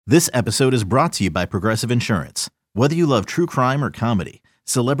This episode is brought to you by Progressive Insurance. Whether you love true crime or comedy,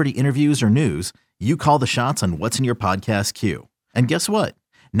 celebrity interviews or news, you call the shots on what's in your podcast queue. And guess what?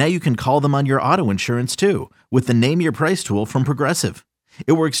 Now you can call them on your auto insurance too with the Name Your Price tool from Progressive.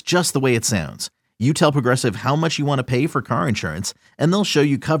 It works just the way it sounds. You tell Progressive how much you want to pay for car insurance, and they'll show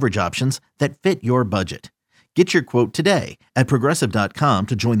you coverage options that fit your budget. Get your quote today at Progressive.com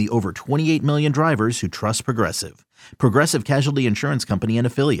to join the over 28 million drivers who trust Progressive. Progressive Casualty Insurance Company and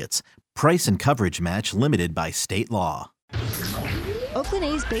Affiliates. Price and coverage match limited by state law. Oakland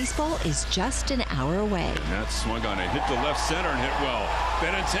A's baseball is just an hour away. That swung on it, hit the left center and hit well.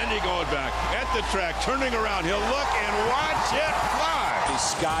 Benintendi going back at the track, turning around. He'll look and watch it fly. He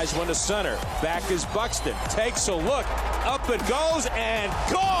skies one to center. Back is Buxton. Takes a look. Up it goes and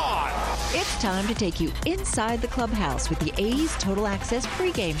gone. It's time to take you inside the clubhouse with the A's Total Access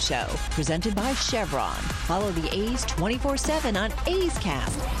pregame show, presented by Chevron. Follow the A's 24/7 on A's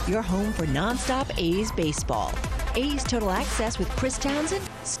Cast, your home for nonstop A's baseball. A's Total Access with Chris Townsend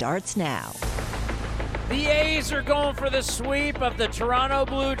starts now. The A's are going for the sweep of the Toronto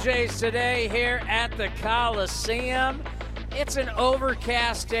Blue Jays today here at the Coliseum. It's an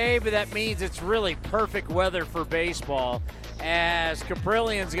overcast day, but that means it's really perfect weather for baseball, as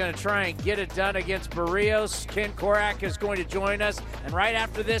Caprillian's going to try and get it done against Barrios. Ken Korak is going to join us. And right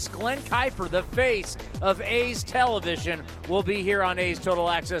after this, Glenn Kuiper, the face of A's television, will be here on A's Total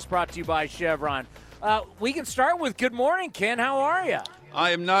Access, brought to you by Chevron. We can start with good morning, Ken. How are you?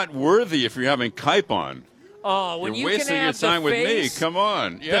 I am not worthy if you're having Kipe on. Oh, when you're you wasting can have your time the with face, me. Come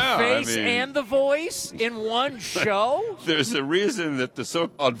on. Yeah, the face and the voice in one show? There's a reason that the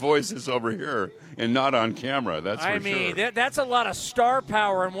so-called voice is over here and not on camera. That's for sure. That's a lot of star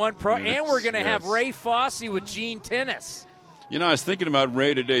power in one pro. Yes, and we're going to have yes. Ray Fosse with Gene Tennis. You know, I was thinking about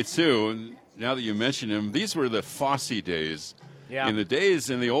Ray today, too. And now that you mention him, these were the Fosse days. Yeah. In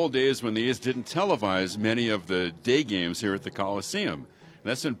the old days when the A's didn't televise many of the day games here at the Coliseum. And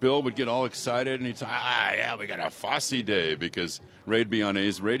that's when Bill would get all excited and he'd say, yeah, we got a Fosse day, because Ray'd be on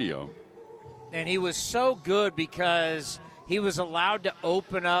A's radio. And he was so good because he was allowed to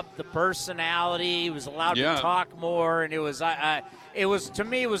open up the personality. He was allowed to talk more. And it was to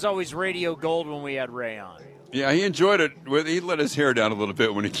me, it was always radio gold when we had Ray on. Yeah, he enjoyed it. He let his hair down a little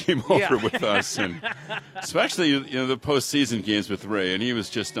bit when he came over with us, and especially the postseason games with Ray, and he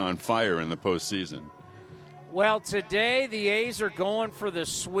was just on fire in the postseason. Well, today the A's are going for the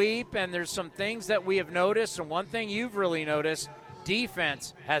sweep, and there's some things that we have noticed, and one thing you've really noticed,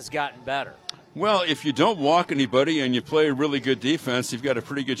 defense has gotten better. Well, if you don't walk anybody and you play really good defense, you've got a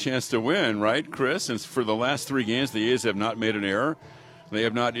pretty good chance to win, right, Chris? And for the last 3 games, the A's have not made an error. They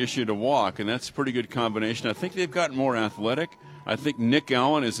have not issued a walk, and that's a pretty good combination. I think they've gotten more athletic. I think Nick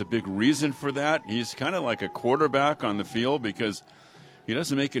Allen is a big reason for that. He's kind of like a quarterback on the field because he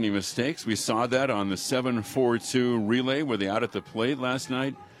doesn't make any mistakes. We saw that on the 7-4-2 relay with the out at the plate last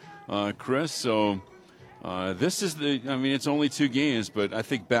night, Chris. So this is it's only 2 games, but I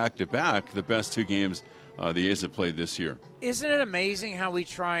think back-to-back, the best 2 games the A's have played this year. Isn't it amazing how we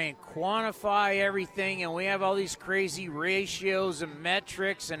try and quantify everything, and we have all these crazy ratios and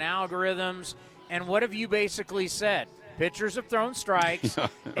metrics and algorithms, and what have you basically said? Pitchers have thrown strikes,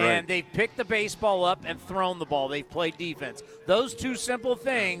 and they've picked the baseball up and thrown the ball. They've played defense. Those 2 simple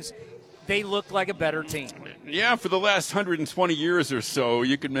things, they look like a better team. Yeah, for the last 120 years or so,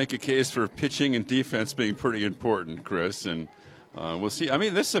 you could make a case for pitching and defense being pretty important, Chris, and we'll see. I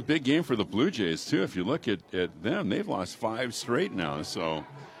mean, this is a big game for the Blue Jays, too. If you look at them, they've lost 5 straight now. So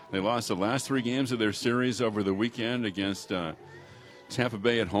they lost the last 3 games of their series over the weekend against Tampa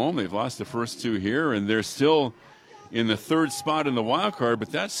Bay at home. They've lost the first 2 here, and they're still in the 3rd spot in the wild card, but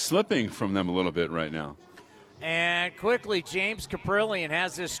that's slipping from them a little bit right now. And quickly, James Caprillian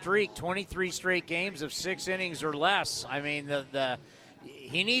has this streak, 23 straight games of 6 innings or less. I mean,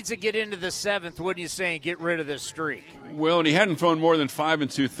 he needs to get into the 7th, wouldn't you say, and get rid of this streak? Well, and he hadn't thrown more than 5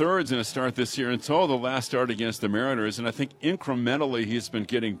 2/3 in a start this year until the last start against the Mariners, and I think incrementally he's been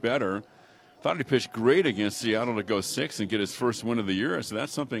getting better. Thought he pitched great against Seattle to go 6 and get his first win of the year, so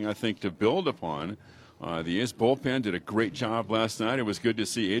that's something I think to build upon. The A's bullpen did a great job last night. It was good to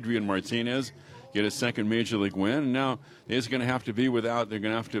see Adrian Martinez get his 2nd Major League win. And now the A's are going to have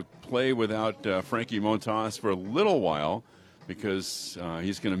to play without Frankie Montas for a little while because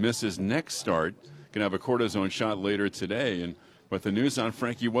he's going to miss his next start. Going to have a cortisone shot later today. But the news on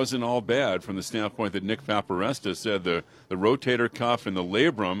Frankie wasn't all bad from the standpoint that Nick Paparesta said the rotator cuff and the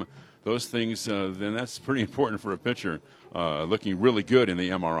labrum, those things, then that's pretty important for a pitcher, looking really good in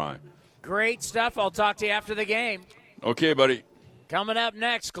the MRI. Great stuff. I'll talk to you after the game. Okay, buddy. Coming up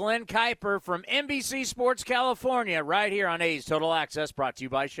next, Glenn Kuiper from NBC Sports California, right here on A's Total Access, brought to you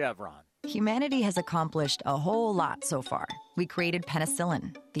by Chevron. Humanity has accomplished a whole lot so far. We created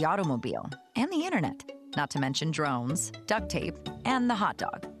penicillin, the automobile, and the internet, not to mention drones, duct tape, and the hot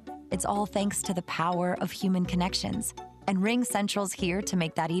dog. It's all thanks to the power of human connections. And Ring Central's here to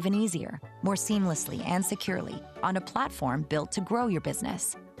make that even easier, more seamlessly and securely, on a platform built to grow your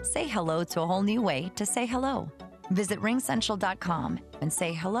business. Say hello to a whole new way to say hello. Visit ringcentral.com and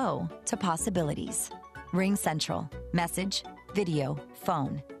say hello to possibilities. Ring Central. Message, video,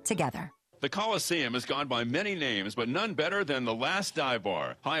 phone, together. The Coliseum has gone by many names, but none better than the Last Dive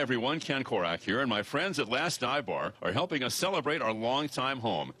Bar. Hi, everyone. Ken Korak here, and my friends at Last Dive Bar are helping us celebrate our longtime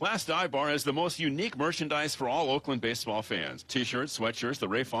home. Last Dive Bar has the most unique merchandise for all Oakland baseball fans. T-shirts, sweatshirts, the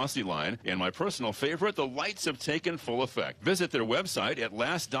Ray Fosse line, and my personal favorite, the lights have taken full effect. Visit their website at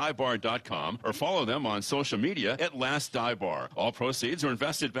lastdivebar.com or follow them on social media at Last Dive Bar. All proceeds are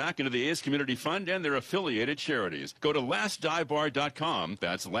invested back into the A's Community Fund and their affiliated charities. Go to lastdivebar.com.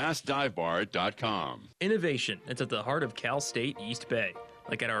 That's lastdivebar.com. Innovation that's at the heart of Cal State East Bay,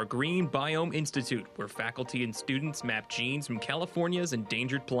 like at our Green Biome Institute, where faculty and students map genes from California's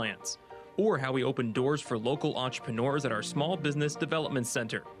endangered plants, or how we open doors for local entrepreneurs at our Small Business Development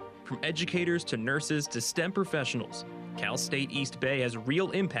Center. From educators to nurses to STEM professionals, Cal State East Bay has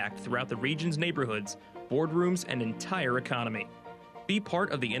real impact throughout the region's neighborhoods, boardrooms, and entire economy. Be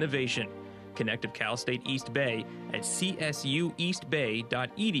part of the innovation. Connect with Cal State East Bay at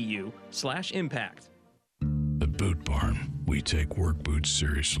csueastbay.edu/impact. At Boot Barn, we take work boots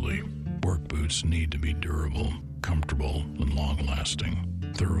seriously. Work boots need to be durable, comfortable, and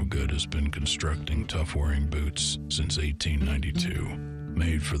long-lasting. Thorogood has been constructing tough-wearing boots since 1892.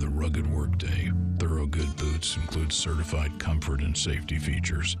 Made for the rugged workday, Thorogood boots include certified comfort and safety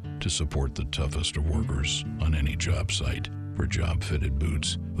features to support the toughest of workers on any job site. For job-fitted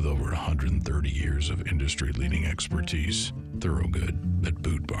boots with over 130 years of industry-leading expertise. Thorogood at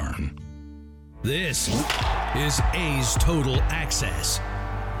Boot Barn. This is A's Total Access.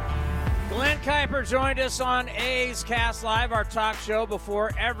 Glenn Kuiper joined us on A's Cast Live, our talk show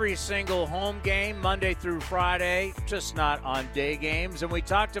before every single home game, Monday through Friday, just not on day games. And we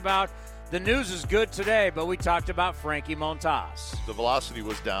talked about, the news is good today, but we talked about Frankie Montas. The velocity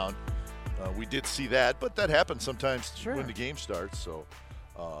was down. We did see that, but that happens sometimes Sure. when the game starts. So,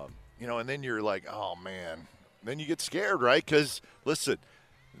 and then you're like, oh, man. Then you get scared, right? Because, listen,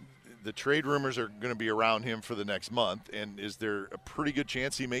 the trade rumors are going to be around him for the next month. And is there a pretty good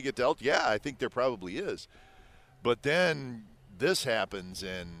chance he may get dealt? Yeah, I think there probably is. But then this happens,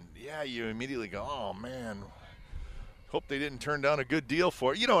 and, yeah, you immediately go, oh, man, hope they didn't turn down a good deal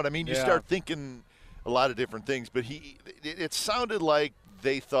for it. You know what I mean? You start thinking a lot of different things. But it sounded like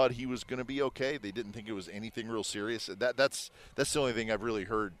they thought he was going to be okay. They didn't think it was anything real serious. That's the only thing I've really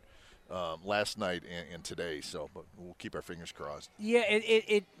heard last night and today. So, but we'll keep our fingers crossed. Yeah,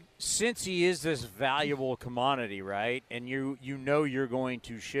 it since he is this valuable commodity, right? And you know you're going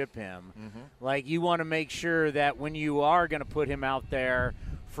to ship him. Mm-hmm. Like, you want to make sure that when you are going to put him out there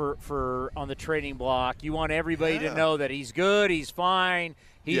for on the trading block, you want everybody to know that he's good, he's fine,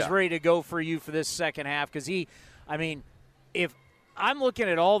 he's ready to go for you for this second half. Because if I'm looking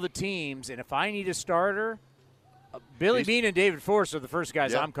at all the teams, and if I need a starter, Billy Beane and David Force are the first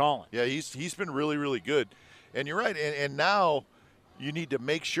guys I'm calling. Yeah, he's been really, really good. And you're right. And now you need to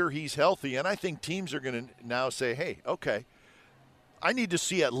make sure he's healthy. And I think teams are going to now say, hey, okay, I need to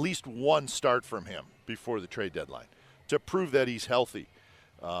see at least one start from him before the trade deadline to prove that he's healthy.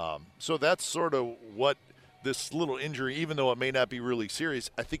 So that's sort of what this little injury, even though it may not be really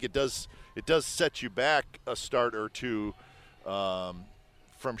serious, I think it does set you back a start or two from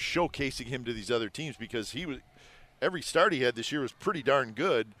showcasing him to these other teams, because every start he had this year was pretty darn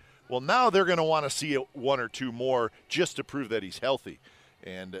good. Well, now they're going to want to see one or two more just to prove that he's healthy.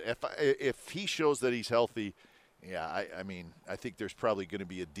 And if he shows that he's healthy, I think there's probably going to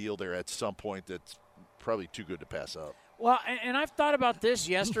be a deal there at some point that's probably too good to pass up. Well, and I've thought about this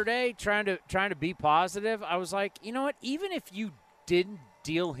yesterday, trying to be positive. I was like, you know what? Even if you didn't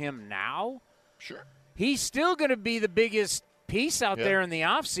deal him now, sure, he's still going to be the biggest piece out there in the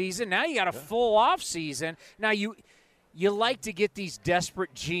offseason. Now you got a full offseason. Now you like to get these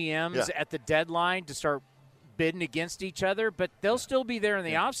desperate GMs at the deadline to start bidding against each other, but they'll still be there in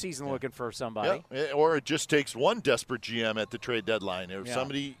the offseason looking for somebody. Yeah. Or it just takes one desperate GM at the trade deadline if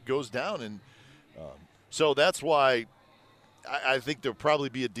somebody goes down. And so that's why I think there'll probably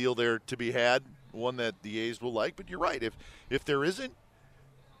be a deal there to be had, one that the A's will like. But you're right. If there isn't,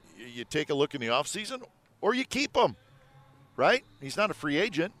 you take a look in the offseason or you keep him. Right? He's not a free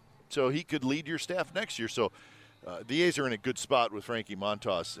agent, so he could lead your staff next year. So the A's are in a good spot with Frankie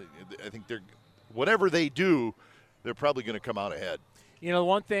Montas. I think whatever they do, they're probably going to come out ahead. You know,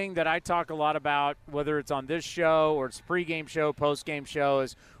 one thing that I talk a lot about, whether it's on this show or it's pregame show, postgame show,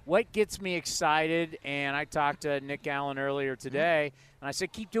 is what gets me excited. And I talked to Nick Allen earlier today, and I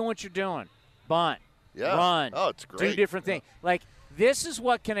said, keep doing what you're doing. Bunt, run, it's great. do different things. Like, this is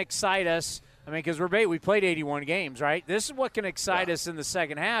what can excite us. I mean, because we played 81 games, right? This is what can excite us in the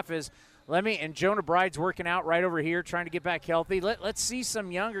second half is and Jonah Bride's working out right over here trying to get back healthy. Let's see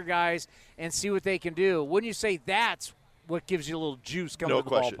some younger guys and see what they can do. Wouldn't you say that's what gives you a little juice coming to the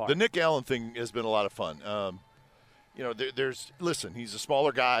question. ballpark? The Nick Allen thing has been a lot of fun. Listen, he's a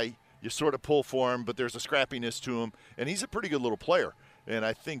smaller guy. You sort of pull for him, but there's a scrappiness to him, and he's a pretty good little player. And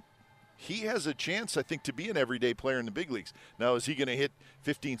I think he has a chance, to be an everyday player in the big leagues. Now, is he going to hit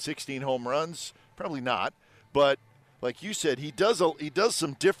 15, 16 home runs? Probably not. But like you said, he does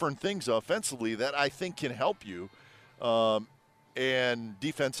some different things offensively that I think can help you. And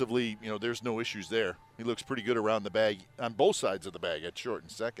defensively, there's no issues there. He looks pretty good around the bag on both sides of the bag at short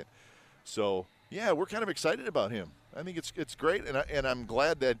and second. So, yeah, we're kind of excited about him. I think it's great, and I'm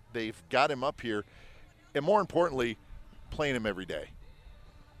glad that they've got him up here. And more importantly, playing him every day.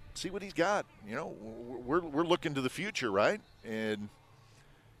 See what he's got. We're looking to the future, right? And,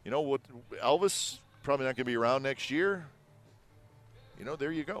 what Elvis probably not going to be around next year.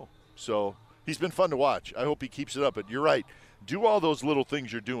 There you go. So he's been fun to watch. I hope he keeps it up. But you're right. Do all those little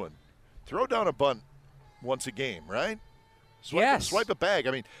things you're doing. Throw down a bunt once a game, right? Swipe a bag.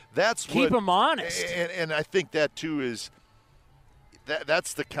 I mean, that's keep him honest. And I think that too is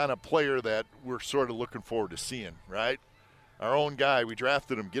that's the kind of player that we're sort of looking forward to seeing, right? Our own guy, we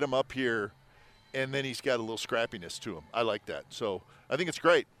drafted him, get him up here, and then he's got a little scrappiness to him. I like that. So I think it's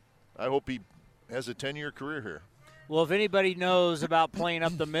great. I hope he has a 10-year career here. Well, if anybody knows about playing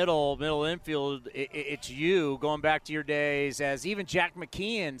up the middle infield, it's you, going back to your days, as even Jack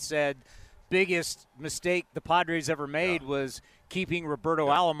McKeon said, biggest mistake the Padres ever made was keeping Roberto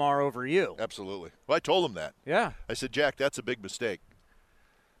Alomar over you. Absolutely. Well, I told him that. Yeah. I said, Jack, that's a big mistake.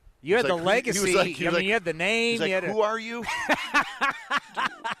 You had the legacy. You had the name. He's like, who are you?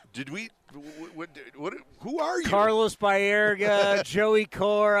 Did we what? Who are you? Carlos Baerga, Joey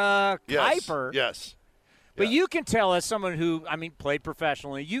Cora, Kuiper. Yes. But you can tell, as someone who, played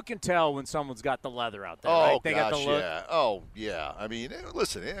professionally, you can tell when someone's got the leather out there, right? They got the look. Yeah. Oh, yeah.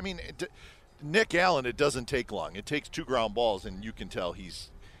 Listen, Nick Allen, it doesn't take long. It takes 2 ground balls, and you can tell he's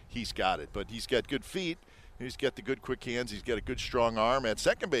got it. But he's got good feet. He's got the good quick hands. He's got a good strong arm at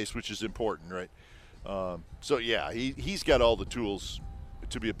second base, which is important, right? He's got all the tools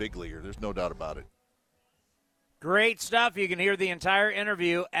to be a big leaguer. There's no doubt about it. Great stuff. You can hear the entire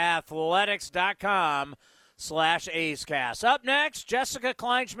interview, athletics.com/A'sCast. Up next, Jessica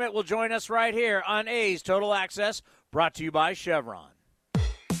Kleinschmidt will join us right here on A's Total Access, brought to you by Chevron.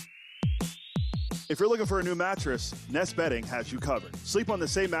 If you're looking for a new mattress, Nest Bedding has you covered. Sleep on the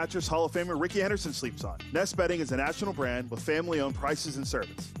same mattress Hall of Famer Ricky Henderson sleeps on. Nest Bedding is a national brand with family-owned prices and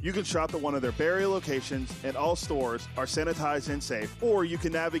service. You can shop at one of their Barrie locations, and all stores are sanitized and safe, or you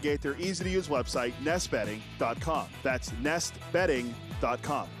can navigate their easy-to-use website, nestbedding.com. That's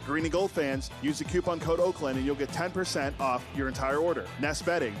nestbedding.com. Green and gold fans, use the coupon code Oakland and you'll get 10% off your entire order. Nest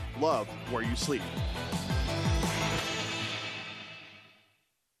Bedding, love where you sleep.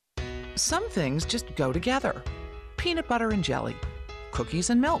 Some things just go together. Peanut butter and jelly, cookies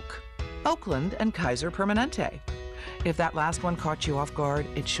and milk, Oakland and Kaiser Permanente. If that last one caught you off guard,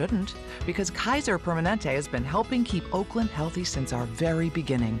 it shouldn't, because Kaiser Permanente has been helping keep Oakland healthy since our very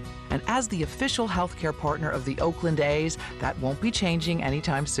beginning. And as the official healthcare partner of the Oakland A's, that won't be changing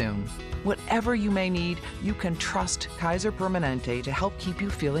anytime soon. Whatever you may need, you can trust Kaiser Permanente to help keep you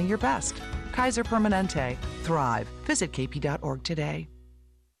feeling your best. Kaiser Permanente. Thrive. Visit kp.org today.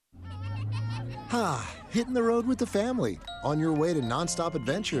 Hitting the road with the family. On your way to nonstop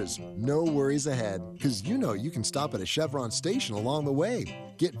adventures. No worries ahead, because you can stop at a Chevron station along the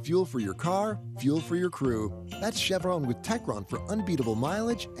way. Get fuel for your car, fuel for your crew. That's Chevron with Techron for unbeatable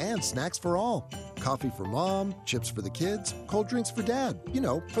mileage and snacks for all. Coffee for mom, chips for the kids, cold drinks for dad.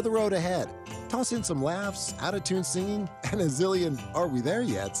 For the road ahead. Toss in some laughs, out-of-tune singing, and a zillion "Are we there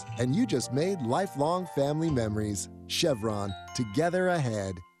yet?" And you just made lifelong family memories. Chevron, together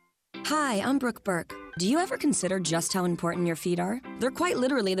ahead. Hi, I'm Brooke Burke. Do you ever consider just how important your feet are? They're quite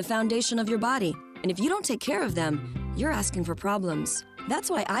literally the foundation of your body. And if you don't take care of them, you're asking for problems. That's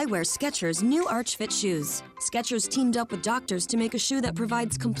why I wear Skechers' new Arch Fit shoes. Skechers teamed up with doctors to make a shoe that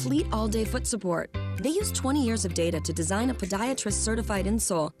provides complete all-day foot support. They use 20 years of data to design a podiatrist-certified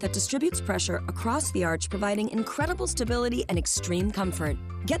insole that distributes pressure across the arch, providing incredible stability and extreme comfort.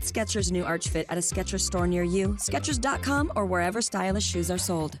 Get Skechers' new Arch Fit at a Skechers store near you, Skechers.com, or wherever stylish shoes are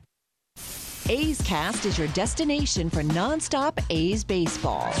sold. A's Cast is your destination for nonstop A's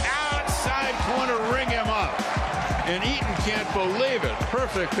baseball. Outside corner, ring him up. And Eaton can't believe it.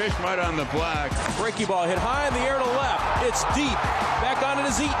 Perfect pitch right on the black. Breaking ball hit high in the air to left. It's deep. Back on it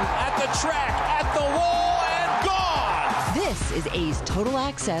is Eaton. At the track, at the wall, and gone! This is A's Total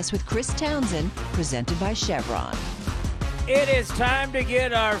Access with Chris Townsend, presented by Chevron. It is time to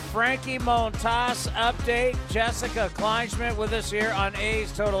get our Frankie Montas update. Jessica Kleinschmidt with us here on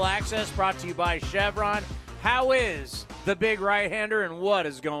A's Total Access, brought to you by Chevron. How is the big right-hander and what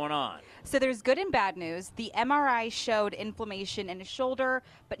is going on? So there's good and bad news. The MRI showed inflammation in his shoulder,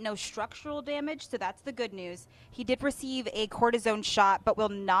 but no structural damage, so that's the good news. He did receive a cortisone shot, but will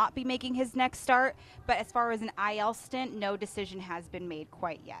not be making his next start. But as far as an IL stint, no decision has been made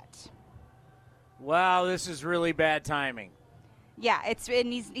quite yet. Wow, this is really bad timing. Yeah,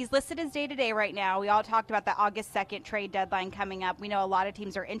 he's listed as day-to-day right now. We all talked about the August 2nd trade deadline coming up. We know a lot of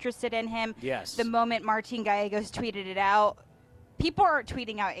teams are interested in him. Yes. The moment Martin Gallegos tweeted it out, people aren't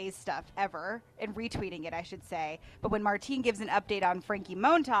tweeting out A's stuff ever, and retweeting it, I should say. But when Martin gives an update on Frankie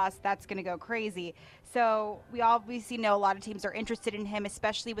Montas, that's going to go crazy. So we obviously know a lot of teams are interested in him,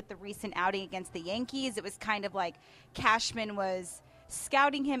 especially with the recent outing against the Yankees. It was kind of like Cashman was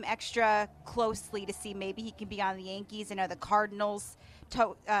scouting him extra closely to see maybe he can be on the Yankees. I know the Cardinals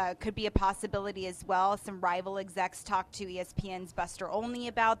could be a possibility as well. Some rival execs talked to ESPN's Buster Olney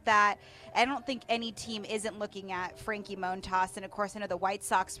about that. I don't think any team isn't looking at Frankie Montas. And, of course, I know the White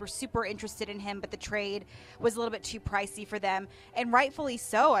Sox were super interested in him, but the trade was a little bit too pricey for them. And rightfully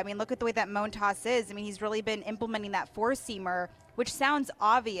so. I mean, look at the way that Montas is. I mean, he's really been implementing that four-seamer, which sounds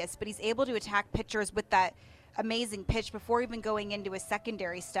obvious, but he's able to attack pitchers with that amazing pitch before even going into his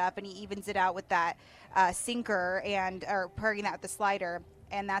secondary stuff, and he evens it out with that sinker or pairing that with the slider,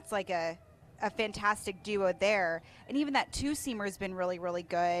 and that's like a fantastic duo there. And even that two-seamer has been really, really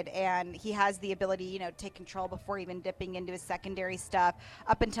good, and he has the ability, to take control before even dipping into his secondary stuff.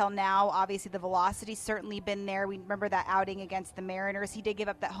 Up until now, obviously the velocity's certainly been there. We remember that outing against the Mariners. He did give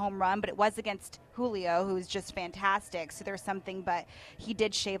up that home run, but it was against Julio, who's just fantastic. So there's something, but he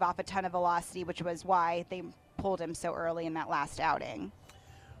did shave off a ton of velocity, which was why they pulled him so early in that last outing.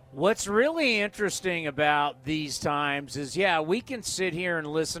 What's really interesting about these times is, we can sit here and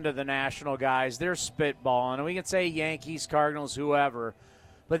listen to the national guys. They're spitballing, and we can say Yankees, Cardinals, whoever.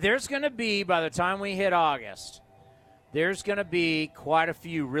 But there's going to be, by the time we hit August, there's going to be quite a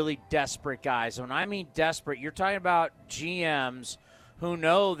few really desperate guys. When I mean desperate, you're talking about GMs who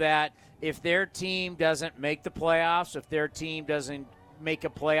know that if their team doesn't make the playoffs, if their team doesn't make a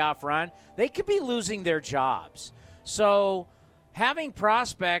playoff run, they could be losing their jobs. So having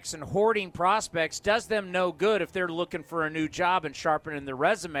prospects and hoarding prospects does them no good if they're looking for a new job and sharpening their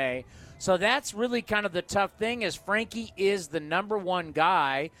resume. So that's really kind of the tough thing, is Frankie is the number one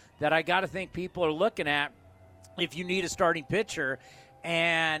guy that I got to think people are looking at if you need a starting pitcher.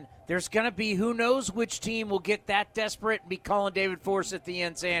 And there's going to be, who knows which team will get that desperate and be calling David Force at the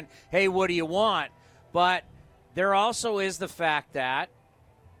end saying, hey, what do you want? But there also is the fact that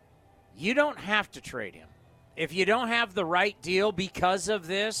you don't have to trade him. If you don't have the right deal because of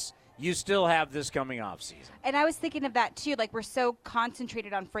this, you still have this coming off season. And I was thinking of that too. Like, we're so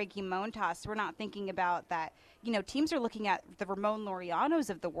concentrated on Frankie Montas, we're not thinking about that. Teams are looking at the Ramon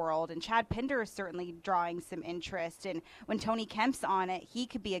Laureanos of the world, and Chad Pinder is certainly drawing some interest. And when Tony Kemp's on it, he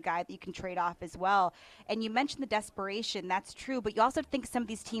could be a guy that you can trade off as well. And you mentioned the desperation. That's true. But you also think some of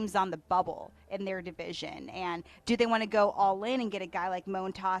these teams on the bubble in their division. And do they want to go all in and get a guy like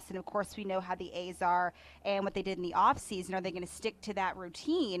Montas? And, of course, we know how the A's are and what they did in the offseason. Are they going to stick to that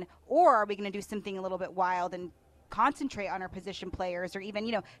routine? Or are we going to do something a little bit wild and concentrate on our position players? Or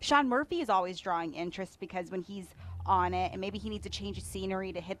even, Sean Murphy is always drawing interest because when he's on it, and maybe he needs a change of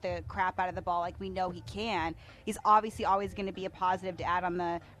scenery to hit the crap out of the ball like we know he can, he's obviously always going to be a positive to add on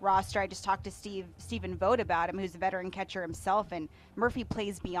the roster. I just talked to Stephen Vogt about him, who's a veteran catcher himself, and Murphy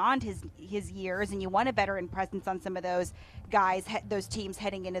plays beyond his years, and you want a veteran presence on some of those guys, those teams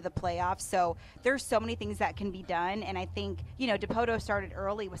heading into the playoffs. So there's so many things that can be done, and I think, DePoto started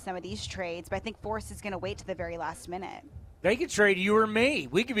early with some of these trades, but I think Force is going to wait to the very last minute. They could trade you or me.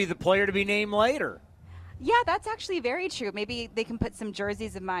 We could be the player to be named later. Yeah, that's actually very true. Maybe they can put some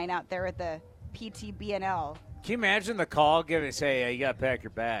jerseys of mine out there at the PTBNL Can you imagine the call giving, say, hey, you got to pack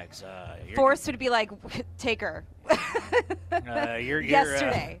your bags? Force would be like, take her.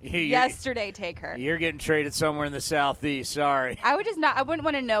 Yesterday. Yesterday, take her. You're getting traded somewhere in the Southeast. Sorry. I wouldn't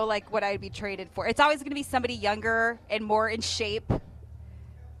want to know like what I'd be traded for. It's always going to be somebody younger and more in shape.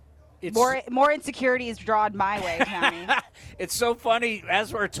 More insecurities drawn my way, Tony. It's so funny.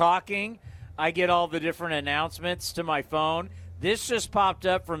 As we're talking, I get all the different announcements to my phone. This just popped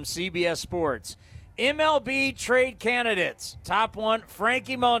up from CBS Sports. MLB trade candidates. Top one,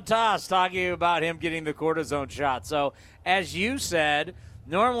 Frankie Montas, talking about him getting the cortisone shot. So, as you said,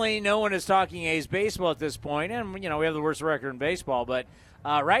 normally no one is talking A's baseball at this point, and, we have the worst record in baseball. But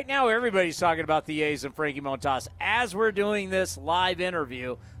right now everybody's talking about the A's and Frankie Montas. As we're doing this live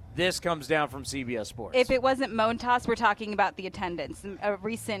interview, this comes down from CBS Sports. If it wasn't Montas, we're talking about the attendance. A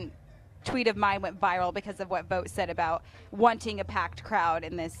recent tweet of mine went viral because of what Vogt said about wanting a packed crowd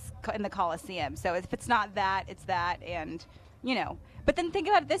in the Coliseum. So if it's not that, it's that, and But then think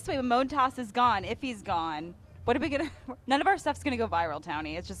about it this way: when Montas is gone, if he's gone, what are we gonna? None of our stuff's gonna go viral,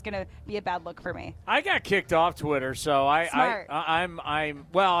 Townie. It's just gonna be a bad look for me. I got kicked off Twitter, so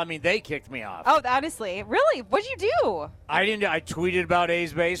they kicked me off. Oh, honestly, really? What'd you do? I didn't. I tweeted about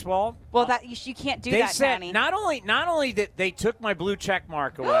A's baseball. Well, you can't do that, Townie. Not only that they took my blue check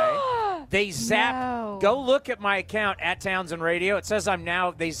mark away, they zapped. No. Go look at my account at Townsend Radio. It says they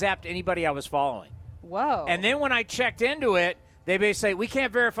zapped anybody I was following. Whoa. And then when I checked into it, they basically say, we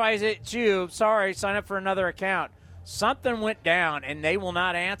can't verify it's you. Sorry, sign up for another account. Something went down, and they will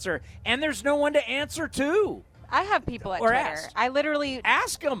not answer. And there's no one to answer to. I have people at Or Twitter. ask. I literally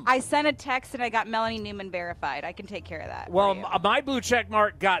ask them. I sent a text, and I got Melanie Newman verified. I can take care of that. Well, my blue check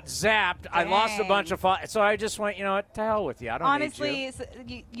mark got zapped. Dang. I lost a bunch of so I just went, what, to hell with you. I don't Honestly, need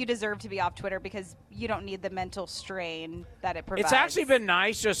you. you deserve to be off Twitter because you don't need the mental strain that it provides. It's actually been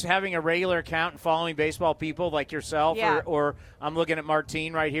nice just having a regular account and following baseball people like yourself, Yeah. or I'm looking at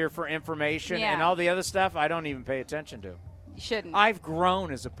Martine right here for information, Yeah. and all the other stuff I don't even pay attention to. You shouldn't. I've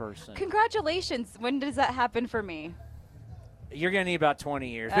grown as a person. Congratulations. When does that happen for me? You're going to need about 20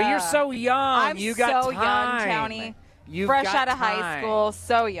 years. But you're so young. You got so time. young, Townie. You've Fresh got out of high time. school,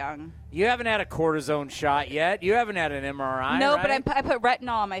 so young. You haven't had a cortisone shot yet. You haven't had an MRI, No, right? but I put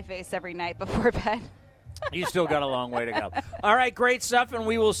retinol on my face every night before bed. You still got a long way to go. All right, great stuff, and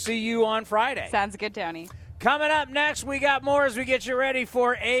we will see you on Friday. Sounds good, Tony. Coming up next, we got more as we get you ready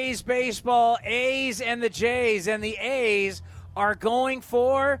for A's baseball, A's and the Jays. And the A's are going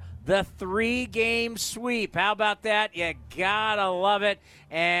for the 3-game sweep. How about that? You gotta love it.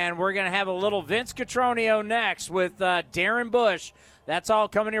 And we're going to have a little Vince Cotroneo next with Darren Bush. That's all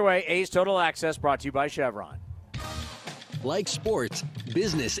coming your way. A's Total Access brought to you by Chevron. Like sports,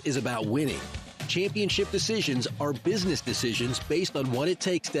 business is about winning. Championship decisions are business decisions based on what it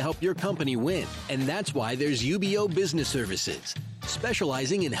takes to help your company win. And that's why there's UBO Business Services,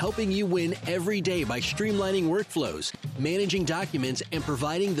 specializing in helping you win every day by streamlining workflows, managing documents, and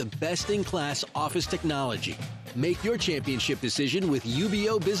providing the best-in-class office technology. Make your championship decision with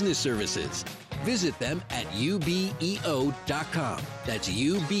UBO Business Services. Visit them at ubeo.com. That's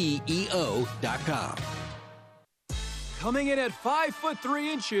ubeo.com. Coming in at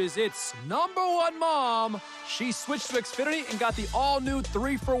 5'3", it's number one mom. She switched to Xfinity and got the all-new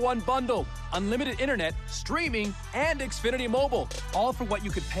 3-for-1 bundle. Unlimited internet, streaming, and Xfinity Mobile. All for what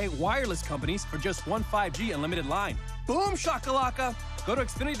you could pay wireless companies for just one 5G unlimited line. Boom shakalaka! Go to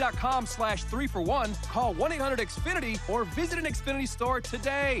Xfinity.com/3-for-1, call 1-800-XFINITY, or visit an Xfinity store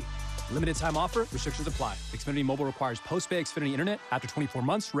today. Limited time offer. Restrictions apply. Xfinity Mobile requires post-pay Xfinity internet. After 24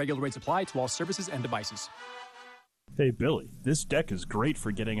 months, regular rates apply to all services and devices. Hey, Billy, this deck is great for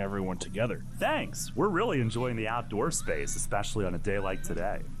getting everyone together. Thanks. We're really enjoying the outdoor space, especially on a day like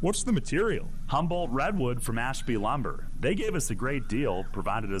today. What's the material? Humboldt Redwood from Ashby Lumber. They gave us a great deal,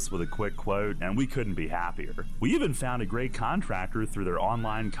 provided us with a quick quote, and we couldn't be happier. We even found a great contractor through their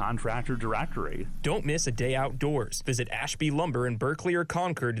online contractor directory. Don't miss a day outdoors. Visit Ashby Lumber in Berkeley or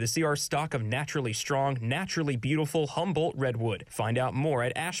Concord to see our stock of naturally strong, naturally beautiful Humboldt Redwood. Find out more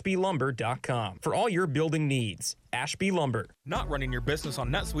at ashbylumber.com for all your building needs. Ashby Lumber. Not running your business on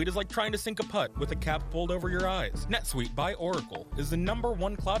NetSuite is like trying to sink a putt with a cap pulled over your eyes. NetSuite by Oracle is the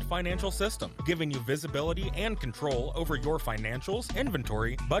 #1 cloud financial system, giving you visibility and control over your financials,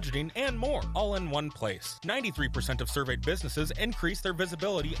 inventory, budgeting, and more, all in one place. 93% of surveyed businesses increase their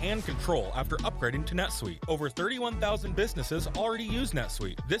visibility and control after upgrading to NetSuite. Over 31,000 businesses already use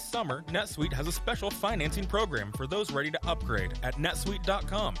NetSuite. This summer, NetSuite has a special financing program for those ready to upgrade at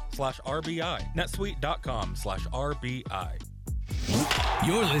netsuite.com/RBI. netsuite.com/RBI.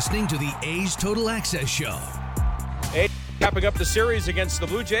 You're listening to the A's Total Access Show. Capping up the series against the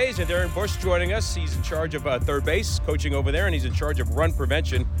Blue Jays, and Darren Bush joining us. He's in charge of third base, coaching over there, and he's in charge of run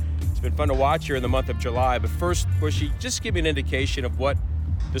prevention. It's been fun to watch here in the month of July. But first, Bushy, just give me an indication of what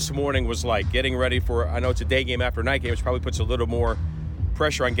this morning was like, getting ready for, I know it's a day game after a night game, which probably puts a little more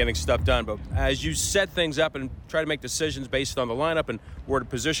pressure on getting stuff done. But as you set things up and try to make decisions based on the lineup and where to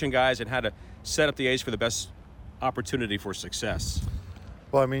position guys and how to set up the A's for the best opportunity for success.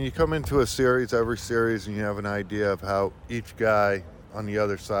 Well, I mean, you come into every series, and you have an idea of how each guy on the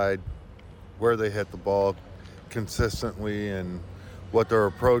other side, where they hit the ball consistently and what their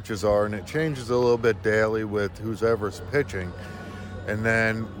approaches are. And it changes a little bit daily with who's ever's pitching. And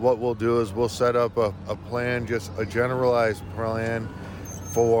then what we'll do is we'll set up a plan, just a generalized plan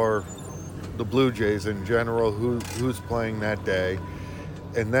for the Blue Jays in general, who's playing that day.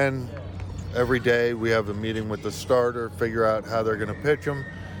 And then every day we have a meeting with the starter, figure out how they're going to pitch them,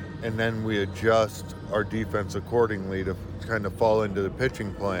 and then we adjust our defense accordingly to kind of fall into the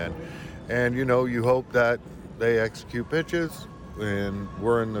pitching plan. And, you know, you hope that they execute pitches and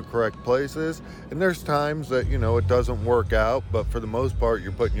we're in the correct places. And there's times that, you know, it doesn't work out, but for the most part,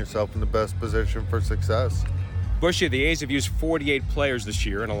 you're putting yourself in the best position for success. Bushy, the A's have used 48 players this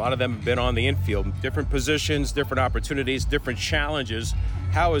year, and a lot of them have been on the infield. Different positions, different opportunities, different challenges.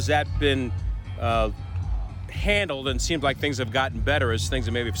 How has that been handled, and seems like things have gotten better as things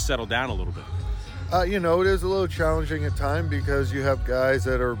have maybe settled down a little bit? You know, it is a little challenging at times because you have guys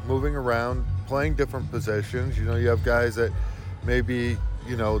that are moving around, playing different positions. You know, you have guys that maybe,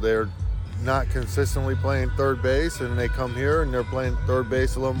 you know, they're not consistently playing third base, and they come here and they're playing third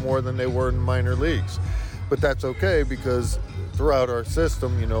base a little more than they were in the minor leagues. But that's okay, because throughout our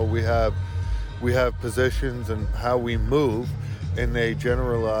system, you know, we have positions and how we move, and they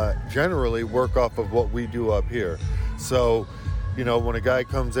generally work off of what we do up here. So, you know, when a guy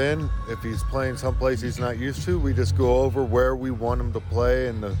comes in, if he's playing someplace he's not used to, we just go over where we want him to play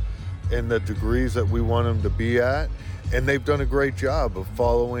and the degrees that we want him to be at. And they've done a great job of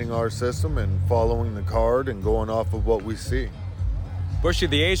following our system and following the card and going off of what we see. Bushy,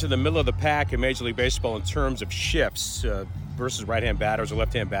 the A's are the middle of the pack in Major League Baseball in terms of shifts versus right-hand batters or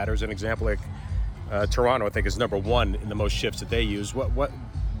left-hand batters. An example like Toronto, I think, is number one in the most shifts that they use.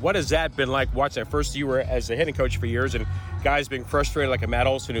 What has that been like watching that? First, you were as a hitting coach for years, and guys being frustrated like a Matt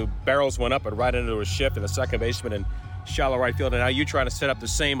Olson who barrels one up and right into a shift and a second baseman in shallow right field, and now you try to set up the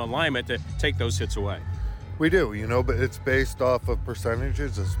same alignment to take those hits away. We do, you know, but it's based off of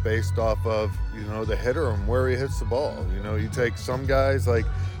percentages. It's based off of, you know, the hitter and where he hits the ball. You know, you take some guys like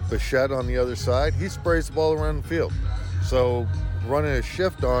Bichette on the other side, he sprays the ball around the field. So running a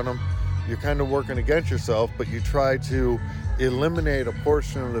shift on him, you're kind of working against yourself, but you try to eliminate a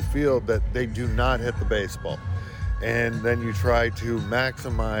portion of the field that they do not hit the baseball. And then you try to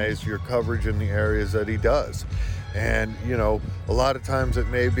maximize your coverage in the areas that he does. And, you know, a lot of times it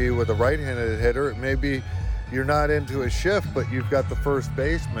may be with a right-handed hitter, it may be you're not into a shift, but you've got the first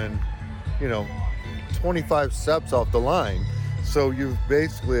baseman, you know, 25 steps off the line. So you've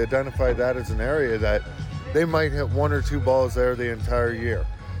basically identified that as an area that they might hit one or two balls there the entire year.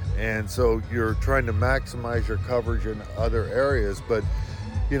 And so you're trying to maximize your coverage in other areas. But,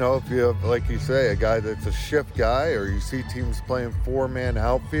 you know, if you have, like you say, a guy that's a shift guy, or you see teams playing four-man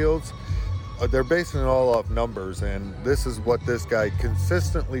outfields, they're basing it all off numbers, and this is what this guy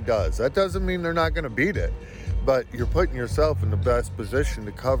consistently does. That doesn't mean they're not going to beat it, but you're putting yourself in the best position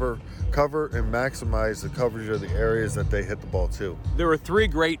to cover and maximize the coverage of the areas that they hit the ball to. There were three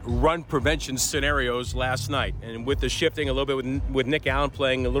great run prevention scenarios last night, and with the shifting a little bit with Nick Allen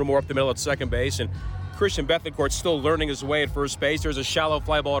playing a little more up the middle at second base, and Christian Bethencourt still learning his way at first base. There's a shallow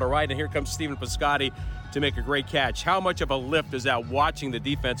fly ball to right, and here comes Stephen Piscotty to make a great catch. How much of a lift is that watching the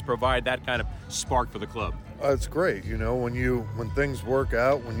defense provide that kind of spark for the club? It's great. You know, when things work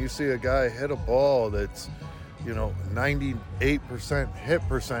out, when you see a guy hit a ball that's, you know, 98% hit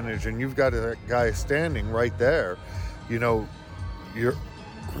percentage, and you've got a guy standing right there, you know,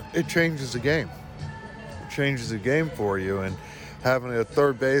 it changes the game. It changes the game for you. And having a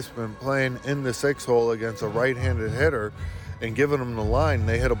third baseman playing in the six hole against a right-handed hitter and giving them the line,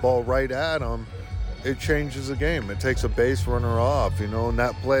 they hit a ball right at him, it changes the game. It takes a base runner off, you know. In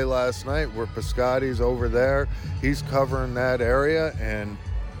that play last night where Piscotty's over there, he's covering that area, and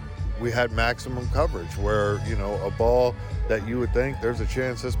we had maximum coverage where, you know, a ball that you would think there's a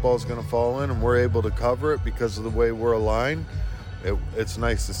chance this ball's going to fall in, and we're able to cover it because of the way we're aligned. It's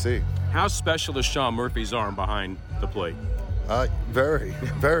nice to see. How special is Sean Murphy's arm behind the plate? Very,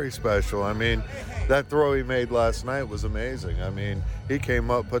 very special. I mean, that throw he made last night was amazing. I mean, he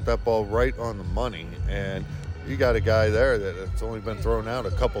came up, put that ball right on the money, and you got a guy there that's only been thrown out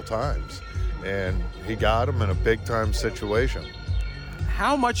a couple times. and he got him in a big-time situation.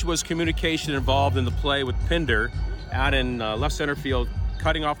 How much was communication involved in the play with Pinder out in left center field,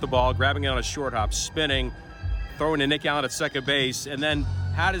 cutting off the ball, grabbing it on a short hop, spinning, throwing to Nick Allen at second base, and then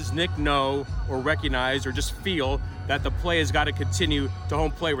how does Nick know or recognize or just feel that the play has got to continue to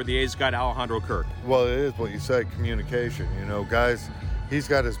home plate where the A's got Alejandro Kirk? Well, it is what you said, communication. You know, guys, he's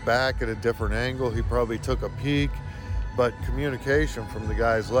got his back at a different angle. He probably took a peek, but communication from the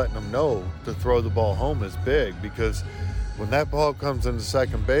guys letting him know to throw the ball home is big, because when that ball comes into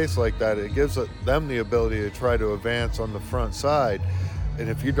second base like that, it gives them the ability to try to advance on the front side. And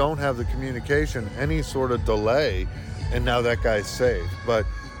if you don't have the communication, any sort of delay, and now that guy's safe. But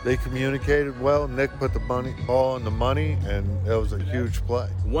they communicated well. Nick put the ball in the money, and it was a huge play.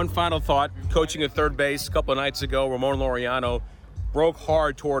 One final thought, coaching at third base a couple of nights ago, Ramon Laureano broke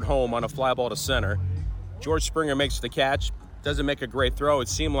hard toward home on a fly ball to center. George Springer makes the catch, doesn't make a great throw. It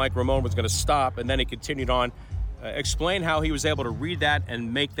seemed like Ramon was going to stop, and then he continued on. Explain how he was able to read that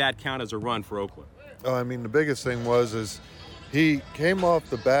and make that count as a run for Oakland. Oh, I mean, the biggest thing is he came off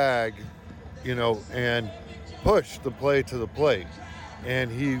the bag, you know, and pushed the play to the plate.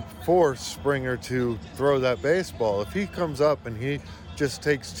 And he forced Springer to throw that baseball. If he comes up and he just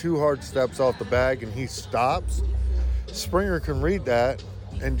takes 2 hard steps off the bag and he stops, Springer can read that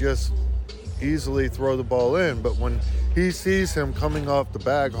and just easily throw the ball in. But when he sees him coming off the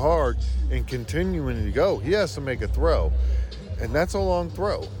bag hard and continuing to go, he has to make a throw. And that's a long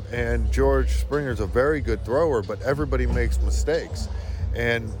throw. And George Springer's a very good thrower, but everybody makes mistakes.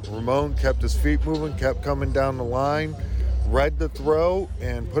 And Ramon kept his feet moving, kept coming down the line, read the throw,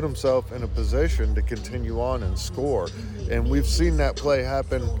 and put himself in a position to continue on and score. And we've seen that play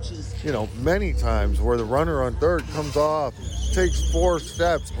happen, you know, many times, where the runner on third comes off, takes 4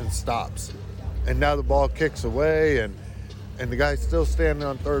 steps, and stops. And now the ball kicks away, and the guy's still standing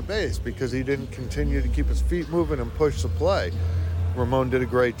on third base because he didn't continue to keep his feet moving and push the play. Ramon did a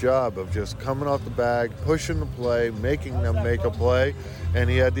great job of just coming off the bag, pushing the play, making them make a play, and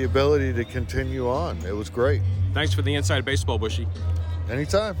he had the ability to continue on. It was great. Thanks for the inside baseball, Bushy.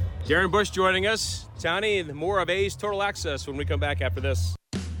 Anytime. Darren Bush joining us. Townie, more of A's Total Access when we come back after this.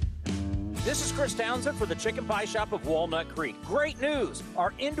 This is Chris Townsend for the Chicken Pie Shop of Walnut Creek. Great news!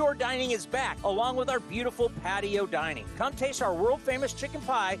 Our indoor dining is back, along with our beautiful patio dining. Come taste our world-famous chicken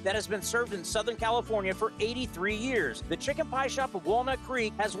pie that has been served in Southern California for 83 years. The Chicken Pie Shop of Walnut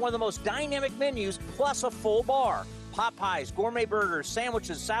Creek has one of the most dynamic menus, plus a full bar. Pot pies, gourmet burgers,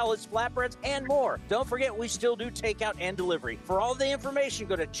 sandwiches, salads, flatbreads, and more. Don't forget, we still do takeout and delivery. For all the information,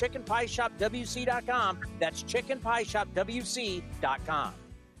 go to chickenpieshopwc.com. That's chickenpieshopwc.com.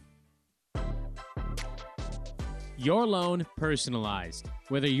 Your loan personalized.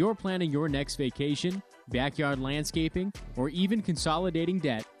 Whether you're planning your next vacation, backyard landscaping, or even consolidating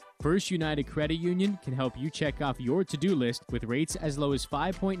debt, First United Credit Union can help you check off your to-do list with rates as low as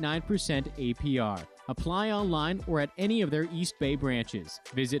 5.9% APR. Apply online or at any of their East Bay branches.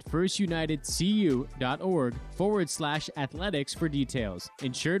 Visit firstunitedcu.org/athletics for details.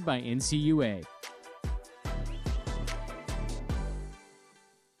 Insured by NCUA.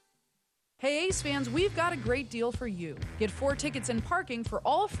 Hey A's fans, we've got a great deal for you. Get 4 tickets and parking for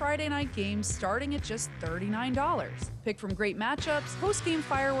all Friday night games starting at just $39. Pick from great matchups, post-game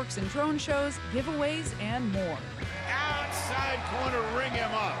fireworks and drone shows, giveaways, and more. Outside corner, ring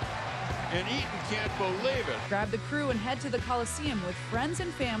him up. And Eaton can't believe it. Grab the crew and head to the Coliseum with friends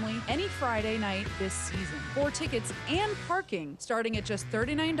and family any Friday night this season. 4 tickets and parking starting at just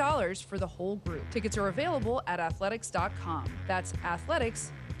 $39 for the whole group. Tickets are available at athletics.com. That's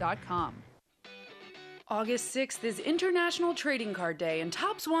athletics.com. August 6th is International Trading Card Day, and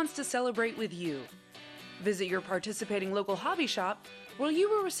Topps wants to celebrate with you. Visit your participating local hobby shop, where you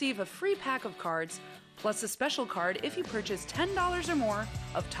will receive a free pack of cards, plus a special card if you purchase $10 or more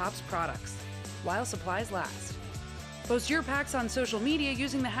of Topps products, while supplies last. Post your packs on social media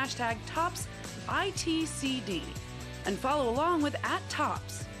using the hashtag ToppsITCD, and follow along with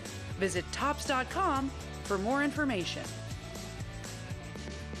 @Topps. Visit Topps.com for more information.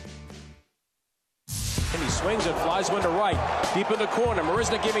 And he swings and flies one to right. Deep in the corner.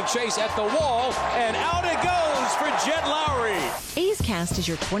 Marisna giving chase at the wall. And out it goes for Jed Lowry. A's Cast is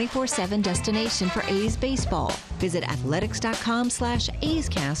your 24/7 destination for A's baseball. Visit athletics.com/A's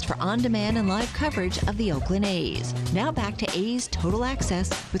Cast for on-demand and live coverage of the Oakland A's. Now back to A's Total Access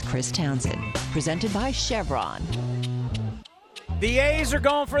with Chris Townsend. Presented by Chevron. The A's are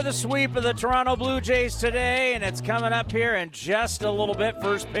going for the sweep of the Toronto Blue Jays today, and it's coming up here in just a little bit.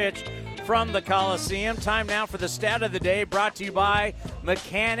 First pitch from the Coliseum. Time now for the stat of the day, brought to you by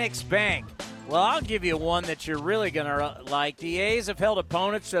Mechanics Bank. Well, I'll give you one that you're really going to like. The A's have held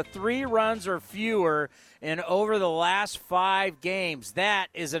opponents to 3 runs or fewer in over the last 5 games. That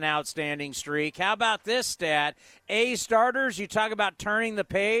is an outstanding streak. How about this stat? A's starters, you talk about turning the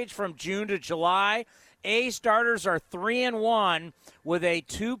page from June to July. A's starters are 3-1 with a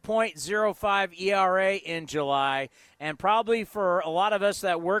 2.05 ERA in July. And probably for a lot of us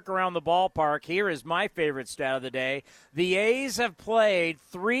that work around the ballpark, here is my favorite stat of the day. The A's have played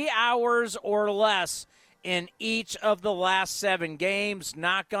 3 hours or less in each of the last 7 games.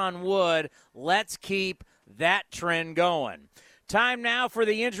 Knock on wood. Let's keep that trend going. Time now for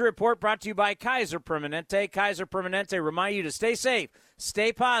the injury report brought to you by Kaiser Permanente. Kaiser Permanente remind you to stay safe,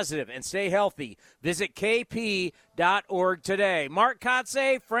 stay positive, and stay healthy. Visit kp.org today. Mark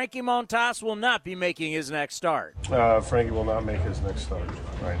Kotze, Frankie Montas will not be making his next start. Frankie will not make his next start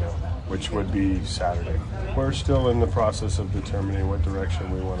right now, which would be Saturday. We're still in the process of determining what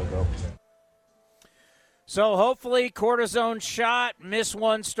direction we want to go. So hopefully cortisone shot, miss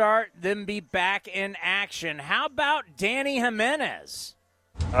one start, then be back in action. How about Danny Jimenez?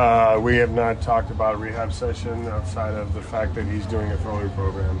 We have not talked about a rehab session outside of the fact that he's doing a throwing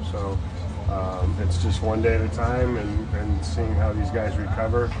program. So it's just one day at a time and seeing how these guys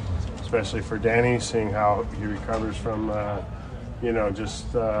recover, especially for Danny, seeing how he recovers from,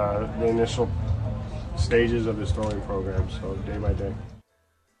 just the initial stages of his throwing program. So day by day.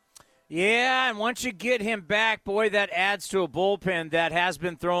 Yeah, and once you get him back, boy, that adds to a bullpen that has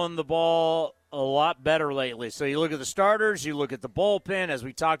been throwing the ball a lot better lately. So you look at the starters, you look at the bullpen, as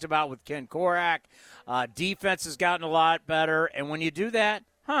we talked about with Ken Korak. Defense has gotten a lot better, and when you do that,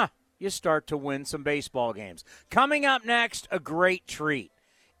 you start to win some baseball games. Coming up next, a great treat.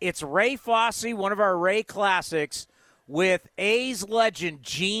 It's Ray Fosse, one of our Ray Classics, with A's legend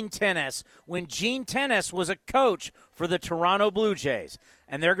Gene Tennis, when Gene Tennis was a coach for the Toronto Blue Jays.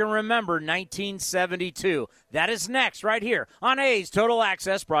 And they're going to remember 1972. That is next right here on A's Total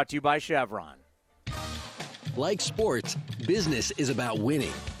Access, brought to you by Chevron. Like sports, business is about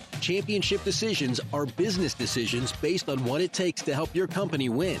winning. Championship decisions are business decisions based on what it takes to help your company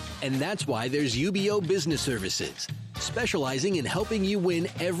win. And that's why there's UBO Business Services, specializing in helping you win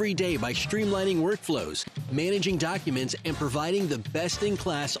every day by streamlining workflows, managing documents, and providing the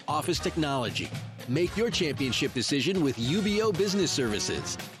best-in-class office technology. Make your championship decision with UBO Business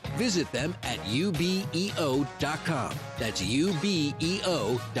Services. Visit them at ubeo.com. That's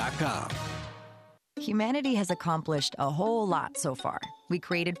ubeo.com. Humanity has accomplished a whole lot so far. We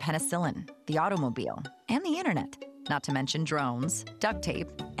created penicillin, the automobile, and the internet, not to mention drones, duct tape,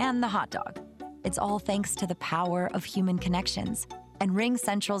 and the hot dog. It's all thanks to the power of human connections. And Ring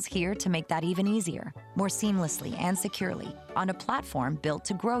Central's here to make that even easier, more seamlessly and securely, on a platform built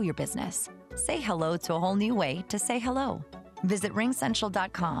to grow your business. Say hello to a whole new way to say hello. Visit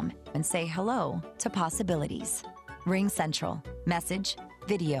ringcentral.com and say hello to possibilities. Ring Central. Message,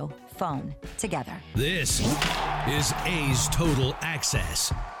 video, phone, together. This is A's Total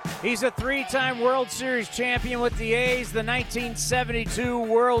Access. He's a 3-time World Series champion with the A's, the 1972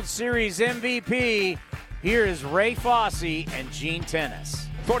 World Series MVP. Here is Ray Fosse and Gene Tennis.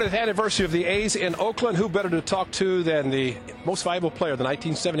 40th anniversary of the A's in Oakland. Who better to talk to than the most valuable player of the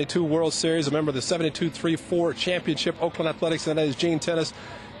 1972 World Series, a member of the 72-3-4 championship Oakland Athletics, and that is Gene Tennis.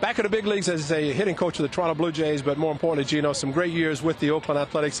 Back in the big leagues as a hitting coach of the Toronto Blue Jays, but more importantly, Gino, some great years with the Oakland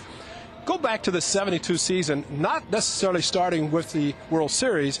Athletics. Go back to the 72 season, not necessarily starting with the World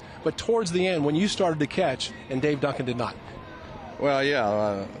Series, but towards the end when you started to catch and Dave Duncan did not. Well,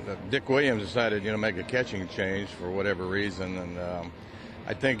 yeah, Dick Williams decided, make a catching change for whatever reason, and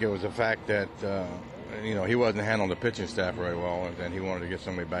I think it was the fact that, he wasn't handling the pitching staff very well, and he wanted to get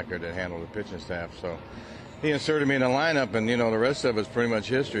somebody back there to handle the pitching staff. So he inserted me in the lineup, and, the rest of it's pretty much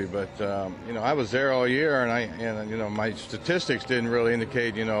history. But, I was there all year, and my statistics didn't really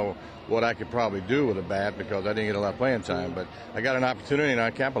indicate, what I could probably do with a bat because I didn't get a lot of playing time. But I got an opportunity, and I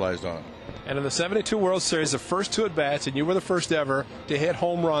capitalized on it. And in the 72 World Series, the first 2 at-bats, and you were the first ever to hit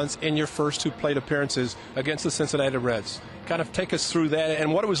home runs in your first 2 plate appearances against the Cincinnati Reds. Kind of take us through that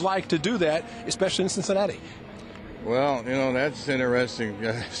and what it was like to do that, especially in Cincinnati. Well, that's an interesting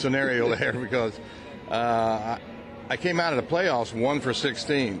scenario there because I came out of the playoffs 1 for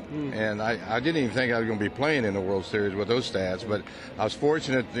 16, and I didn't even think I was going to be playing in the World Series with those stats. But I was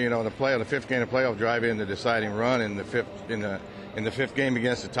fortunate, to play on the 5th game of playoff, drive in the deciding run in the fifth game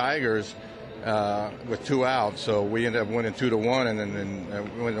against the Tigers with 2 outs. So we ended up winning 2-1, and then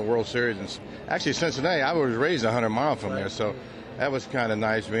winning the World Series. And actually, Cincinnati, I was raised 100 miles from there, so that was kind of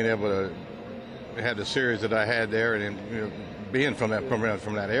nice being able to have the series that I had there and being from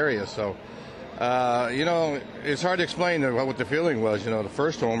that area. So. It's hard to explain what the feeling was. The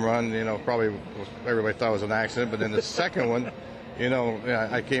first home run, probably everybody thought it was an accident, but then the second one,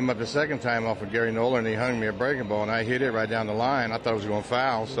 I came up the second time off of Gary Nolan, and he hung me a breaking ball, and I hit it right down the line. I thought it was going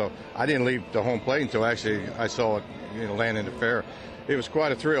foul, so I didn't leave the home plate until actually I saw it, land in the fair. It was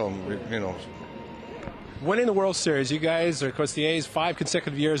quite a thrill, Winning the World Series, you guys are, of course, the A's 5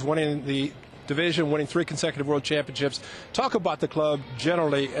 consecutive years winning the division, winning 3 consecutive World Championships. Talk about the club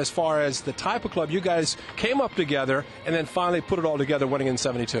generally as far as the type of club you guys came up together and then finally put it all together, winning in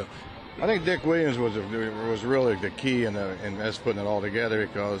 72. I think Dick Williams was really the key in us putting it all together,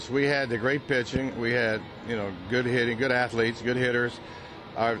 because we had the great pitching, we had good hitting, good athletes, good hitters.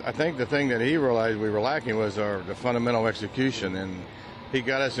 I think the thing that he realized we were lacking was the fundamental execution, and he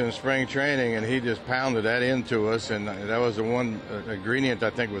got us in spring training, and he just pounded that into us, and that was the one ingredient I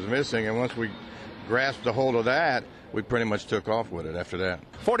think was missing. And once we grasped a hold of that, we pretty much took off with it after that.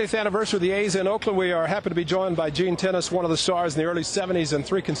 40th anniversary of the A's in Oakland. We are happy to be joined by Gene Tennis, one of the stars in the early 70s and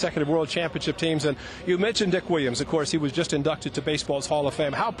 3 consecutive World Championship teams. And you mentioned Dick Williams. Of course, he was just inducted to baseball's Hall of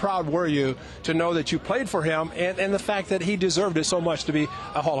Fame. How proud were you to know that you played for him and the fact that he deserved it so much to be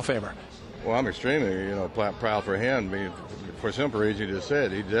a Hall of Famer? Well, I'm extremely, proud for him. For a simple reason you just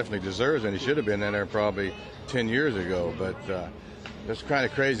said, he definitely deserves it, and he should have been in there probably 10 years ago. But it's kind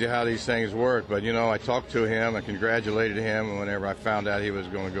of crazy how these things work. But, I talked to him and congratulated him whenever I found out he was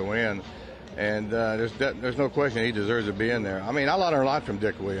going to go in. And there's no question he deserves to be in there. I mean, I learned a lot from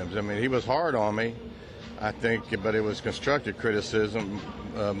Dick Williams. I mean, he was hard on me, I think, but it was constructive criticism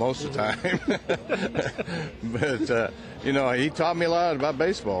most of the time. But, he taught me a lot about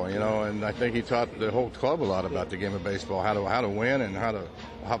baseball, and I think he taught the whole club a lot about the game of baseball, how to win and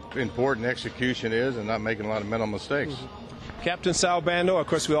how important execution is and not making a lot of mental mistakes. Captain Sal Bando, of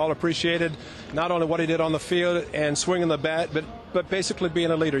course, we all appreciated not only what he did on the field and swinging the bat, but basically being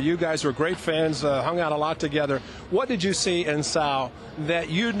a leader. You guys were great fans, hung out a lot together. What did you see in Sal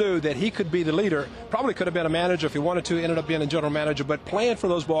that you knew that he could be the leader? Probably could have been a manager if he wanted to, ended up being a general manager, but playing for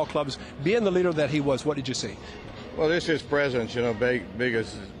those ball clubs, being the leader that he was, what did you see? Well, this is presence,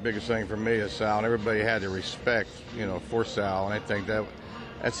 biggest thing for me is Sal, and everybody had to respect, for Sal, and I think that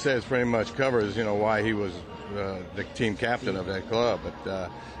says pretty much covers, why he was the team captain of that club.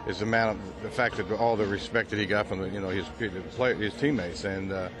 But it's the fact that all the respect that he got from his teammates,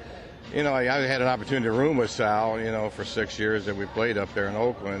 and I had an opportunity to room with Sal, for 6 years that we played up there in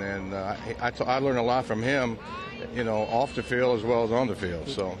Oakland, and I learned a lot from him, off the field as well as on the field.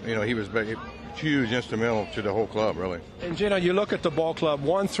 So he was huge instrumental to the whole club, really. And Gino, you look at the ball club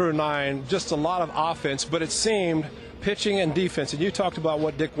 1 through 9, just a lot of offense, but it seemed pitching and defense. And you talked about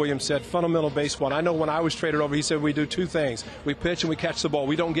what Dick Williams said, fundamental baseball. And I know when I was traded over, he said we do 2 things. We pitch and we catch the ball.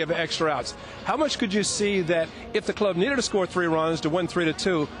 We don't give extra outs. How much could you see that if the club needed to score 3 runs to win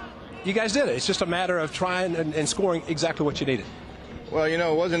 3-2, you guys did it? It's just a matter of trying and scoring exactly what you needed. Well,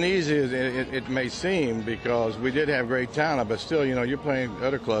 it wasn't easy as it may seem, because we did have great talent, but still, you're playing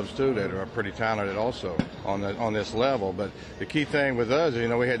other clubs too that are pretty talented also on this level. But the key thing with us,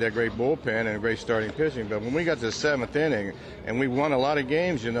 we had that great bullpen and great starting pitching. But when we got to the 7th inning and we won a lot of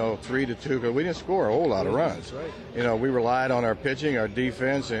games, 3-2, because we didn't score a whole lot of runs. Right. We relied on our pitching, our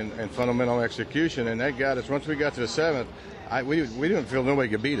defense, and fundamental execution, and that got us. Once we got to the 7th. We didn't feel nobody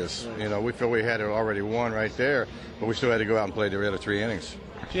could beat us. We felt we had it already won right there, but we still had to go out and play the other 3 innings.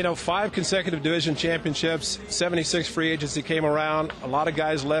 5 consecutive division championships, 76 free agency came around. A lot of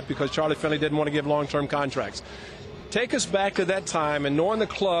guys left because Charlie Finley didn't want to give long-term contracts. Take us back to that time, and knowing the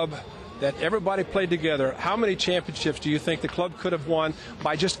club that everybody played together, how many championships do you think the club could have won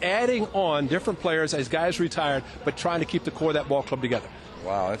by just adding on different players as guys retired, but trying to keep the core of that ball club together?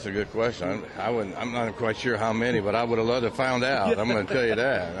 Wow, that's a good question. I'm not quite sure how many, but I would have loved to find out. I'm going to tell you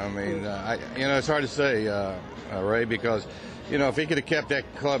that. I mean, it's hard to say, Ray, because, if he could have kept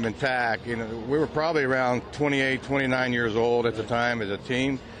that club intact, we were probably around 28, 29 years old at the time as a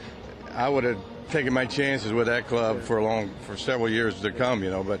team. I would have taken my chances with that club for several years to come,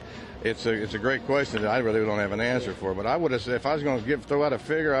 but it's a great question that I really don't have an answer for. But I would have said, if I was going to throw out a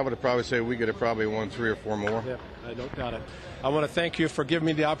figure, I would have probably said we could have probably won 3 or 4 more. Yeah, I don't doubt it. I want to thank you for giving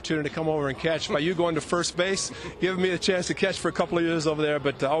me the opportunity to come over and catch. By you going to first base, giving me a chance to catch for a couple of years over there.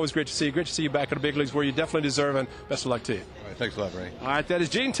 But always great to see you. Great to see you back in the big leagues where you definitely deserve, and best of luck to you. All right, thanks a lot, Ray. All right, that is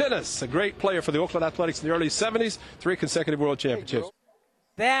Gene Tennis, a great player for the Oakland Athletics in the early 70s, 3 consecutive World Championships.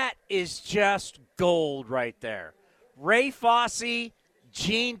 That is just gold right there. Ray Fosse,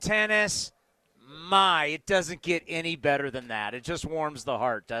 Gene Tennis. It doesn't get any better than that. It just warms the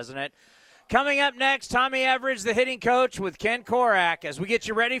heart, doesn't it? Coming up next, Tommy Everidge, the hitting coach, with Ken Korak, as we get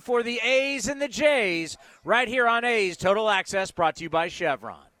you ready for the A's and the J's right here on A's Total Access, brought to you by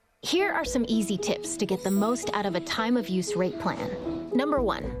Chevron. Here are some easy tips to get the most out of a time-of-use rate plan. Number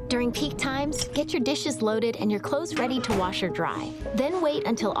 1, during peak times, get your dishes loaded and your clothes ready to wash or dry. Then wait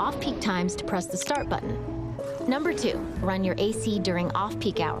until off-peak times to press the start button. Number 2, run your AC during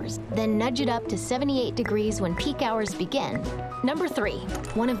off-peak hours, then nudge it up to 78 degrees when peak hours begin. Number 3,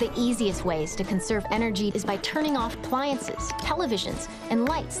 one of the easiest ways to conserve energy is by turning off appliances, televisions, and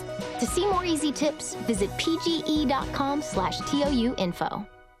lights. To see more easy tips, visit pge.com/TOU info.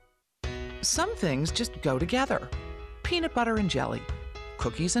 Some things just go together. Peanut butter and jelly,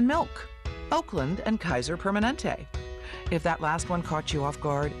 cookies and milk, Oakland and Kaiser Permanente. If that last one caught you off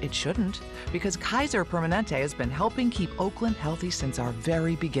guard, it shouldn't, because Kaiser Permanente has been helping keep Oakland healthy since our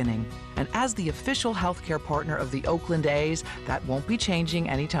very beginning. And as the official healthcare partner of the Oakland A's, that won't be changing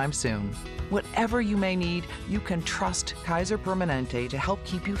anytime soon. Whatever you may need, you can trust Kaiser Permanente to help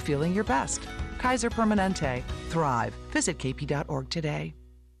keep you feeling your best. Kaiser Permanente. Thrive. Visit kp.org today.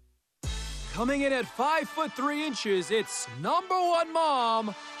 Coming in at 5'3", it's number 1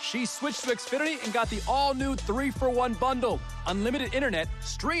 mom. She switched to Xfinity and got the all-new 3-for-1 bundle. Unlimited internet,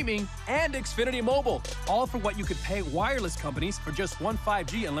 streaming, and Xfinity Mobile. All for what you could pay wireless companies for just one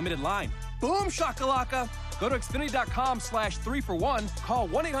 5G unlimited line. Boom shakalaka! Go to Xfinity.com/3-for-1, call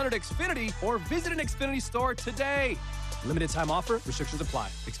 1-800-XFINITY, or visit an Xfinity store today. Limited time offer, restrictions apply.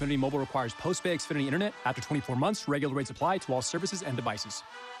 Xfinity Mobile requires post-pay Xfinity internet. After 24 months, regular rates apply to all services and devices.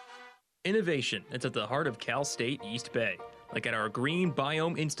 Innovation that's at the heart of Cal State East Bay, like at our Green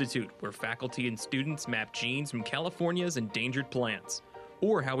Biome Institute, where faculty and students map genes from California's endangered plants,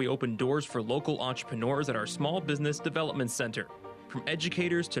 or how we open doors for local entrepreneurs at our Small Business Development Center. From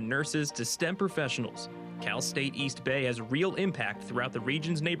educators to nurses to STEM professionals, Cal State East Bay has real impact throughout the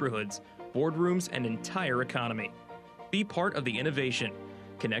region's neighborhoods, boardrooms, and entire economy. Be part of the innovation.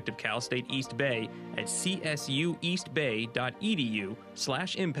 Connect with Cal State East Bay at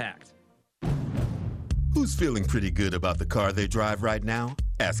csueastbay.edu/impact. Who's feeling pretty good about the car they drive right now?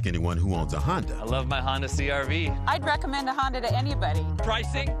 Ask anyone who owns a Honda. I love my Honda CR-V. I'd recommend a Honda to anybody.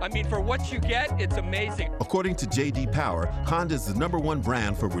 Pricing? I mean, for what you get, it's amazing. According to J.D. Power, Honda is the #1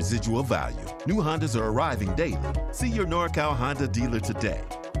 brand for residual value. New Hondas are arriving daily. See your NorCal Honda dealer today.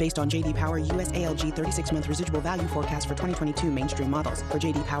 Based on J.D. Power U.S. ALG 36-month residual value forecast for 2022 mainstream models. For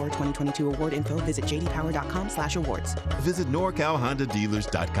J.D. Power 2022 award info, visit jdpower.com/awards. Visit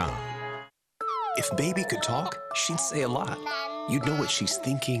NorCalHondaDealers.com. If Baby could talk, she'd say a lot. You'd know what she's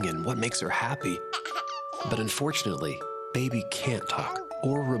thinking and what makes her happy. But unfortunately, Baby can't talk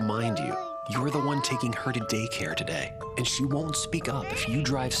or remind you. You're the one taking her to daycare today, and she won't speak up if you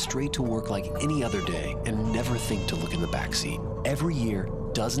drive straight to work like any other day and never think to look in the backseat. Every year,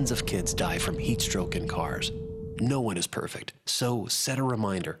 dozens of kids die from heat stroke in cars. No one is perfect, so set a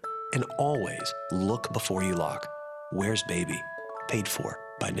reminder and always look before you lock. Where's Baby? Paid for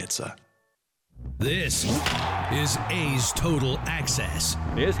by NHTSA. This is A's Total Access.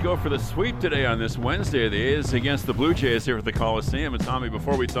 The A's go for the sweep today on this Wednesday. The A's against the Blue Jays here at the Coliseum. And Tommy,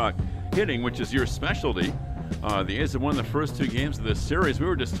 before we talk hitting, which is your specialty, the A's have won the first 2 games of this series. We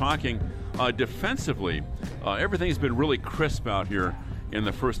were just talking defensively. Everything's been really crisp out here in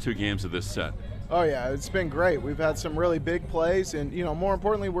the first 2 games of this set. Oh, yeah, it's been great. We've had some really big plays, and, more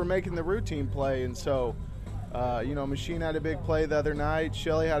importantly, we're making the routine play. And so, Machine had a big play the other night.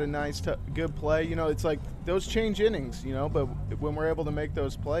 Shelley had a nice, good play. It's like those change innings, but when we're able to make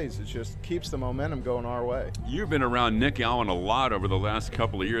those plays, it just keeps the momentum going our way. You've been around Nick Allen a lot over the last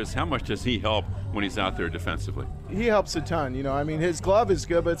couple of years. How much does he help when he's out there defensively? He helps a ton. His glove is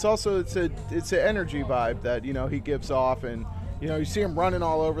good, but it's also it's an energy vibe that, he gives off. And, you see him running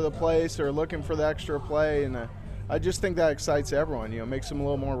all over the place or looking for the extra play. And I just think that excites everyone, makes them a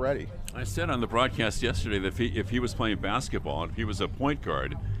little more ready. I said on the broadcast yesterday that if he was playing basketball and if he was a point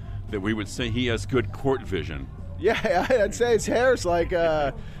guard, that we would say he has good court vision. Yeah, I'd say his hair's like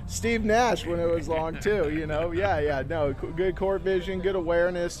Steve Nash when it was long too, Yeah, no, good court vision, good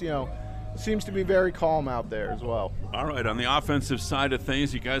awareness, seems to be very calm out there as well. All right, on the offensive side of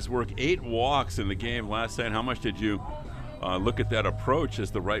things, you guys worked 8 walks in the game last night. How much did you look at that approach as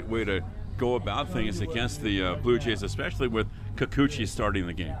the right way to go about things against the Blue Jays, especially with Kikuchi starting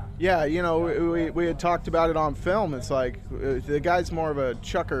the game? Yeah, we had talked about it on film. It's like the guy's more of a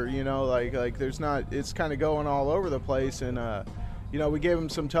chucker, like there's not, it's kind of going all over the place. And, we gave him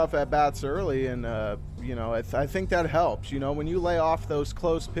some tough at-bats early, and, I think that helps. When you lay off those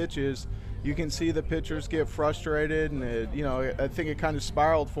close pitches, you can see the pitchers get frustrated, and, I think it kind of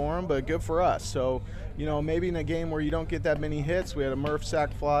spiraled for him, but good for us. So, maybe in a game where you don't get that many hits, we had a Murph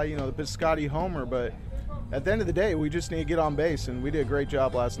sac fly, the Piscotty homer, but at the end of the day, we just need to get on base, and we did a great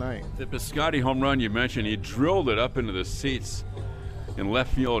job last night. The Piscotty home run you mentioned, he drilled it up into the seats. in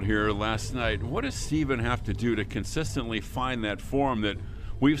left field here last night. What does Steven have to do to consistently find that form that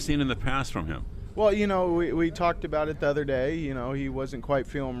we've seen in the past from him? Well, we talked about it the other day. He wasn't quite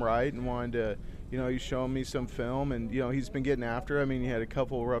feeling right and wanted to, he's showing me some film, and, he's been getting after it. I mean, he had a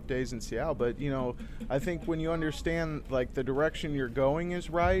couple of rough days in Seattle, but, I think when you understand, like, the direction you're going is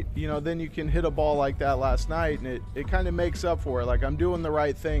right, then you can hit a ball like that last night, and it kind of makes up for it. Like, I'm doing the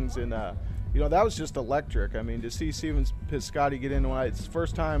right things, and, that was just electric. I mean, to see Steven Piscotty get into it, it's the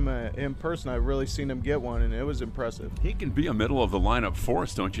first time in person I've really seen him get one, and it was impressive. He can be a middle of the lineup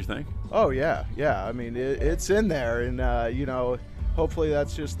force, don't you think? Oh, yeah. I mean, it's in there, and, hopefully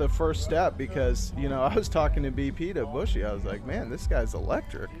that's just the first step, because, I was talking to BP to Bushy. I was like, man, this guy's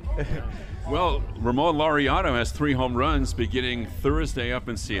electric. Well, Ramon Laureano has 3 home runs beginning Thursday up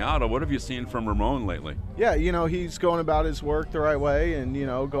in Seattle. What have you seen from Ramon lately? Yeah, he's going about his work the right way, and,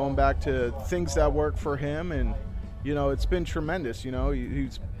 going back to things that work for him, and, it's been tremendous.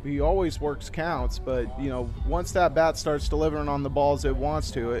 He always works counts, but, once that bat starts delivering on the balls it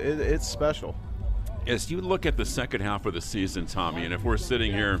wants to, it's special. As you look at the second half of the season, Tommy, and if we're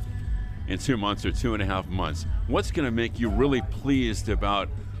sitting here in 2 months or 2.5 months, what's going to make you really pleased about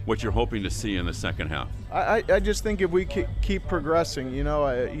what you're hoping to see in the second half? I just think if we keep progressing,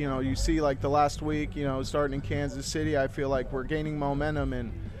 you see like the last week, starting in Kansas City, I feel like we're gaining momentum,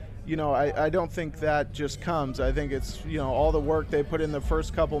 and I don't think that just comes. I think it's, all the work they put in the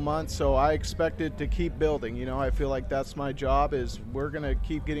first couple months, so I expect it to keep building. I feel like that's my job, is we're going to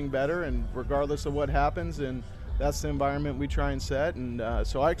keep getting better, and regardless of what happens, and that's the environment we try and set, and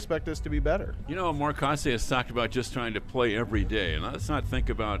so I expect us to be better. Mark Cosse has talked about just trying to play every day, and let's not think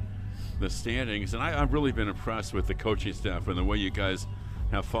about the standings, and I've really been impressed with the coaching staff and the way you guys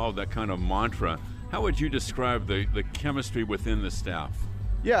have followed that kind of mantra. How would you describe the chemistry within the staff?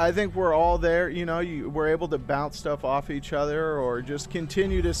 Yeah, I think we're all there. We're able to bounce stuff off each other, or just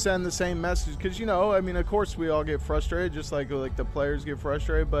continue to send the same message. Because, of course we all get frustrated, just like the players get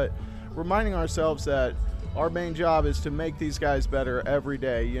frustrated. But reminding ourselves that our main job is to make these guys better every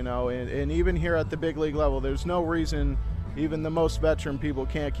day, And even here at the big league level, there's no reason even the most veteran people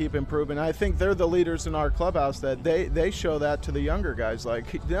can't keep improving. I think they're the leaders in our clubhouse, that they show that to the younger guys. Like,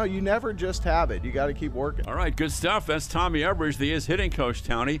 you never just have it. You got to keep working. All right, good stuff. That's Tommy Everidge, the A's hitting coach,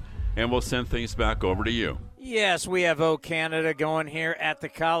 Townie, and we'll send things back over to you. Yes, we have O Canada going here at the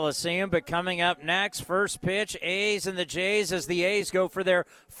Coliseum, but coming up next, first pitch, A's and the Jays, as the A's go for their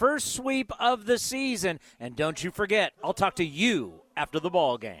first sweep of the season. And don't you forget, I'll talk to you after the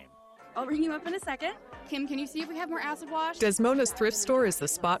ball game. I'll ring you up in a second. Kim, can you see if we have more acid wash? Desmona's thrift store is the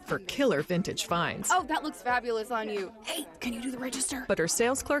spot for killer vintage finds. Oh, that looks fabulous on you. Hey, can you do the register? But her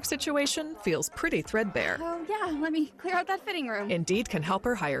sales clerk situation feels pretty threadbare. Oh, yeah, let me clear out that fitting room. Indeed can help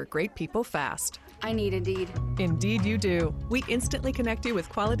her hire great people fast. I need Indeed. Indeed you do. We instantly connect you with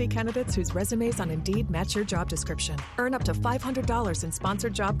quality candidates whose resumes on Indeed match your job description. Earn up to $500 in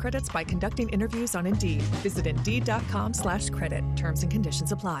sponsored job credits by conducting interviews on Indeed. Visit Indeed.com/credit. Terms and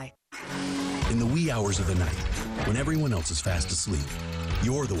conditions apply. In the wee hours of the night, when everyone else is fast asleep,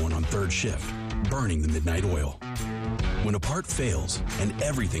 you're the one on third shift, burning the midnight oil. When a part fails and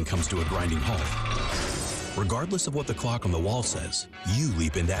everything comes to a grinding halt, regardless of what the clock on the wall says, you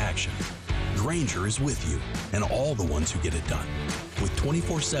leap into action. Grainger is with you and all the ones who get it done, with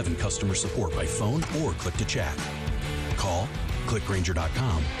 24/7 customer support by phone or click to chat. Call, click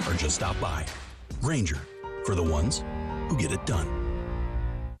Grainger.com, or just stop by. Grainger, for the ones who get it done.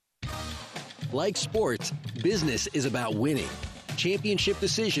 Like sports, business is about winning. Championship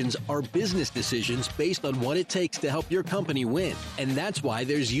decisions are business decisions based on what it takes to help your company win. And that's why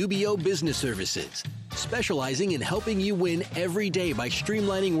there's UBO Business Services, specializing in helping you win every day by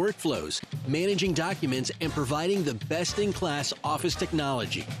streamlining workflows, managing documents, and providing the best-in-class office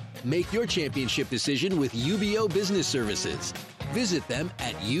technology. Make your championship decision with UBO Business Services. Visit them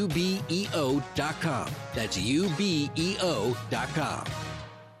at ubeo.com. That's ubeo.com.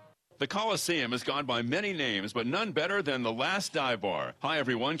 The Coliseum has gone by many names, but none better than the Last Dive Bar. Hi,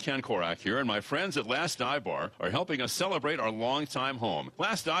 everyone. Ken Korak here, and my friends at Last Dive Bar are helping us celebrate our longtime home.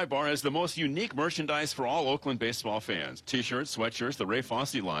 Last Dive Bar has the most unique merchandise for all Oakland baseball fans. T-shirts, sweatshirts, the Ray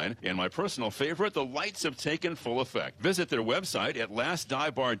Fosse line, and my personal favorite, the lights have taken full effect. Visit their website at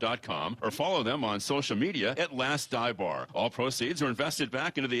lastdivebar.com or follow them on social media at Last Dive Bar. All proceeds are invested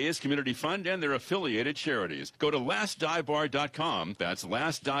back into the A's Community Fund and their affiliated charities. Go to lastdivebar.com. That's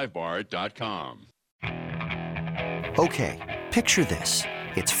lastdivebar.com. Okay, picture this.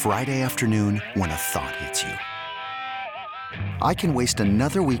 It's Friday afternoon when a thought hits you. I can waste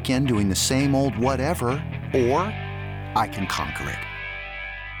another weekend doing the same old whatever, or I can conquer it.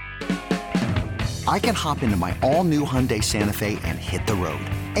 I can hop into my all-new Hyundai Santa Fe and hit the road.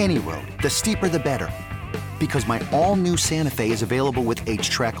 Any road. The steeper, the better. Because my all-new Santa Fe is available with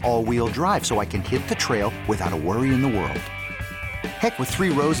H-Track all-wheel drive, so I can hit the trail without a worry in the world. Heck, with 3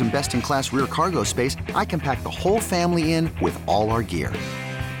 rows and best-in-class rear cargo space, I can pack the whole family in with all our gear.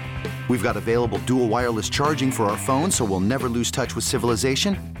 We've got available dual wireless charging for our phones, so we'll never lose touch with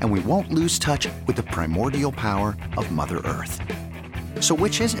civilization, and we won't lose touch with the primordial power of Mother Earth. So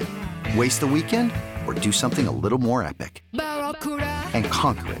which is it? Waste the weekend or do something a little more epic? And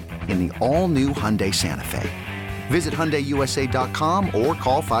conquer it in the all-new Hyundai Santa Fe. Visit HyundaiUSA.com or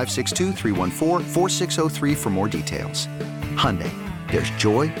call 562-314-4603 for more details. Hyundai, there's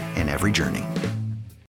joy in every journey.